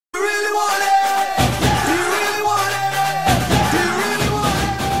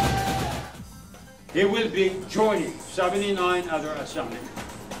They will be joining 79 other assemblymen,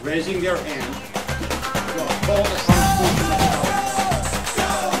 raising their hand to uphold the Constitution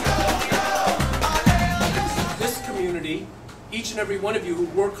of This community, each and every one of you who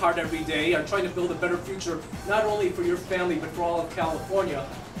work hard every day are trying to build a better future, not only for your family, but for all of California,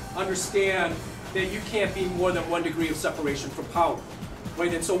 understand that you can't be more than 1 degree of separation from power.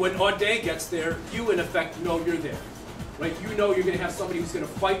 Right? And so when Auday gets there, you in effect know you're there. Right? You know you're going to have somebody who's going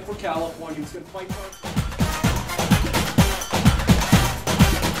to fight for California, who's going to fight for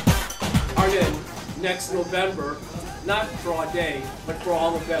next November, not for Auday, but for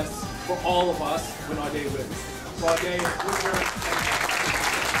all of us, when Auday wins. So Auday,